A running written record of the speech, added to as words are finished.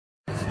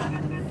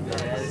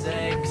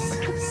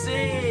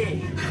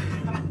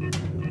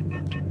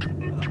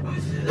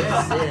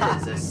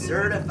This is a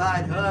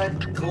certified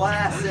hood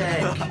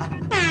classic.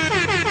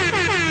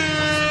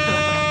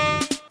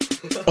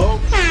 Oh,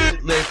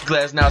 lift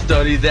glass, now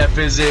study that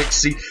physics.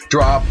 See,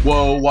 drop,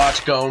 whoa,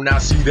 watch go, now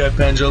see that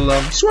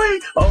pendulum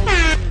swing.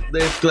 Oh,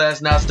 lift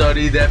glass, now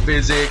study that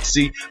physics.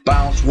 See,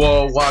 bounce,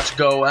 whoa, watch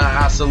go,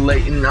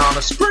 oscillating on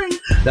a spring.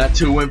 That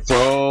to and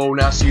fro,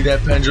 now see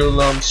that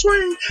pendulum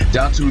swing.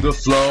 Down to the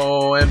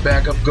flow, and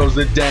back up goes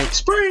the dank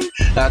spring.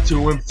 That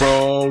to and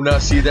fro, now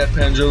see that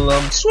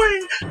pendulum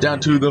swing. Down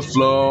to the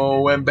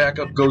flow, and back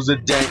up goes the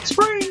dank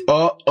spring.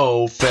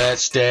 Uh-oh, fat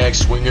stack,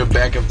 swinging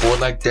back and forth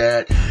like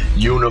that.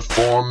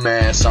 Uniform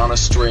mass on a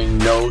string,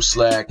 no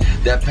slack.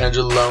 That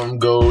pendulum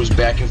goes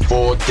back and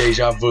forth,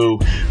 deja vu.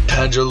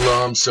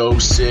 Pendulum so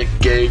sick,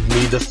 gave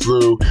me the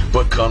flu.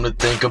 But come to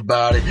think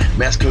about it,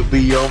 mass could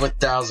be over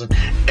 1,000.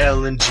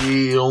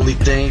 LNG, only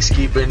things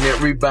keeping it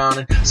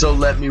rebounding. So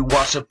let me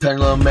watch the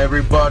pendulum,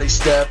 everybody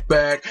step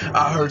back.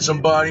 I heard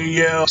somebody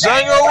yell,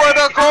 Zhanger with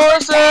a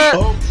corset!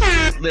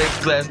 Oh,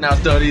 lift class, now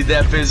study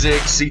that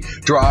physics. See,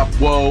 drop,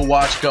 whoa,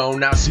 watch go,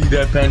 now see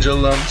that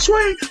pendulum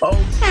swing.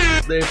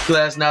 Oh, lift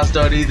class, now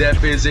study that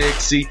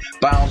physics. See,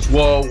 bounce,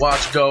 whoa,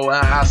 watch go,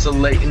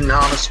 oscillating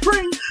on a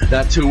spring.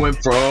 That to and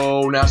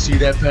fro, now see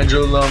that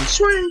pendulum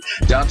swing.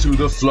 Down to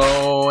the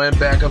flow, and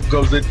back up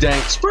goes the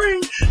dank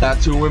spring.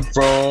 That to and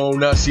fro,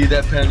 now see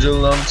that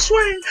pendulum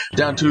swing.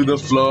 Down to the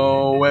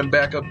flow, and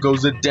back up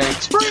goes the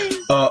dank spring.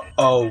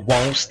 Uh-oh,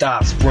 won't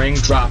stop, spring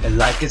dropping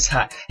like it's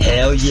hot.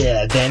 Hell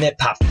yeah, then it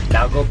pops,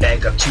 now go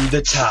back up to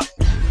the top.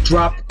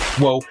 Drop,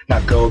 whoa,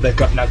 now go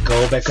back up, now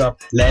go back up.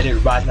 Let it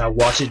rise, now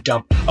watch it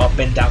dump. Up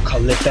and down,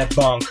 call it that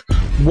bunk.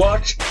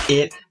 Watch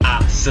it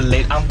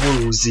oscillate, I'm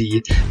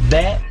woozy.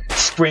 That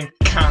spring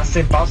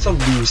constant bounce so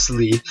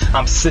loosely.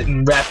 I'm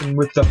sitting rapping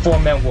with the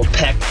 4-man will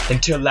pack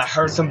until I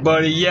heard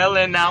somebody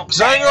yelling out,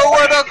 Zhanger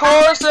with a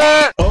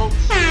corset!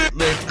 Oh,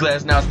 lift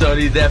class, now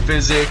study that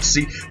physics.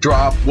 See,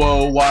 drop,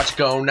 whoa, watch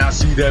go, now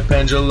see that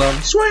pendulum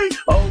swing.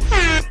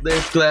 Oh,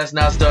 lift class,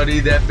 now study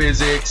that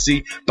physics.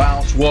 See,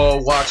 bounce, whoa,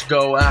 watch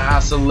go,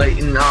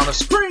 oscillating on a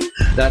spring.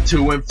 That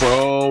to and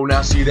fro,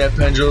 now see that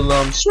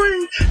pendulum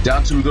swing.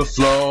 Down to the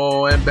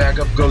flow, and back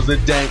up goes the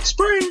dank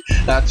spring.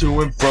 That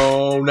to and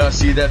fro, now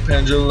see that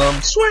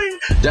pendulum swing.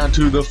 Down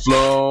to the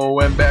flow,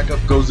 and back up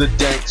goes the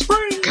dank spring.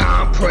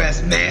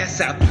 Compress,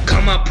 mass out,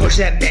 come on, push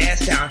that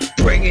mass down.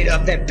 Bring it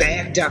up, then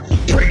back down.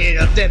 Bring it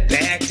up, then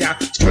back down.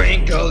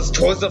 Spring goes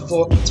towards the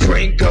floor,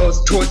 spring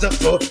goes towards the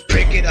floor.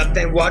 Pick it up,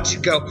 then watch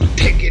it go.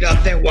 Pick it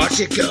up, then watch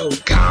it go.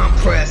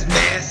 Compress,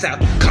 mass out,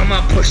 come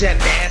on, push that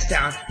mass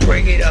down.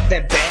 Bring it up,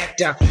 then back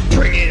down.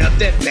 Bring it up,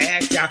 then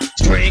back down.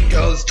 Spring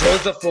goes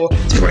towards the floor,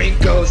 spring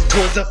goes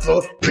towards the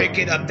floor. Pick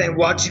it up, then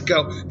watch it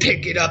go.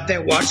 Pick it up,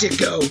 then watch it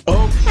go.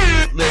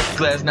 Oh, lift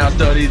class, now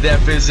study that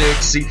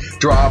physics. See,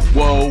 drop,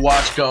 whoa,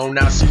 watch go,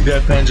 now see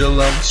that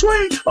pendulum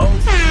swing.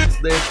 Oh,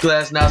 lift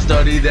class, now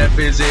study that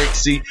physics.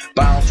 See,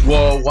 bounce,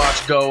 whoa,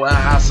 watch go,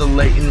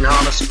 oscillating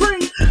on a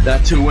spring.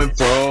 That to and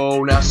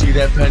fro, now see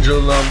that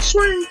pendulum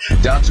swing.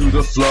 Down to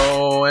the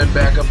flow, and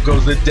back up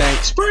goes the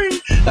dank spring.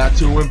 That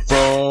to and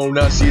fro,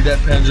 now see that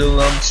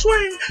pendulum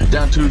swing.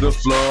 Down to the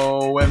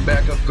flow, and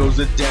back up goes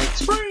the dank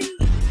spring.